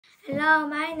Hello,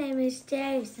 my name is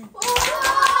Jason. What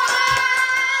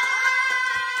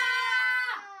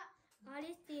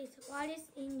is this? What is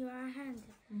in your hand?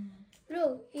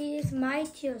 Look, it is my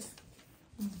tooth.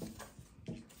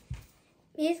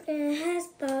 Miss Gwen has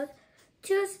the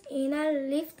tooth in her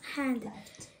left hand.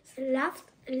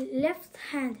 Left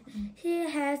hand. She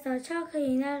has a chalk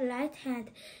in her right hand.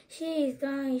 She is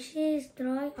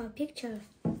drawing a picture.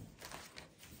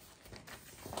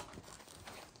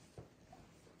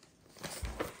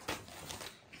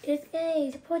 This guy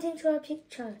is pointing to a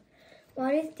picture.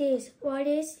 What is this? What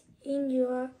is in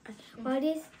your? What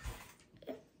is?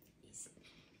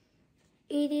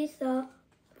 It is a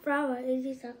flower. It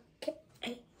is a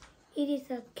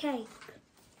cake.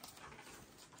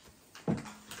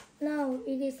 No,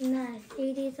 it is not.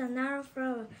 It is another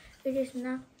flower. It is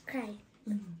not cake.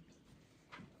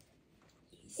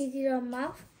 Is it a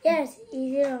mouth? Yes, it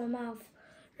is a mouth.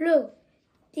 Look,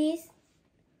 this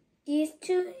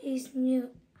too is new.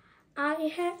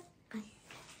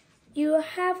 You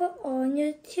have a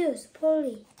new tooth,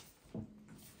 Polly.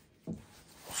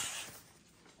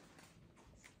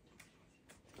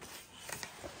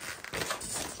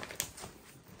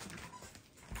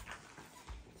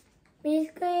 Miss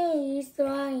Gwen is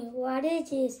drawing. What is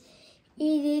this?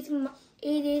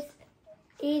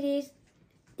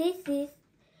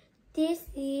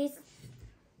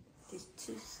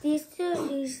 This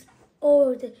tooth is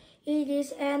old. It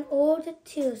is an old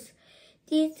tooth.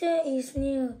 This tooth is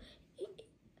new.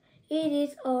 It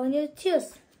is a new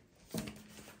tooth.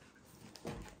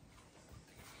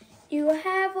 You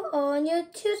have a new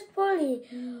tooth, Polly.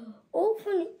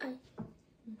 Open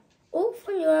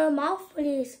your mouth,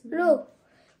 please. Look,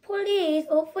 Polly is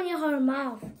opening her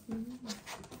mouth.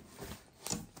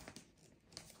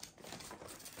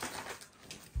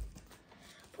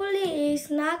 Polly is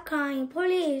not crying.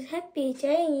 Polly is happy.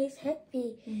 Jane is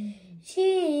happy.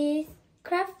 She is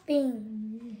clapping.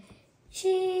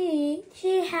 She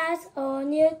has a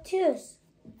new tooth.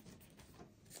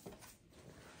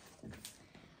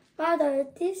 Mother,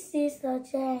 this is a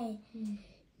Jane.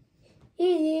 It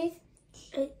is.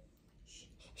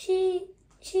 She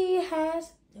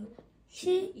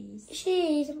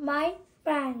is my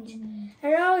friend.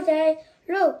 Hello, Jane.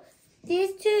 Look,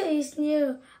 this tooth is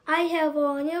new. I have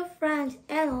a new friend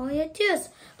and a new tooth.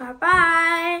 Bye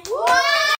bye.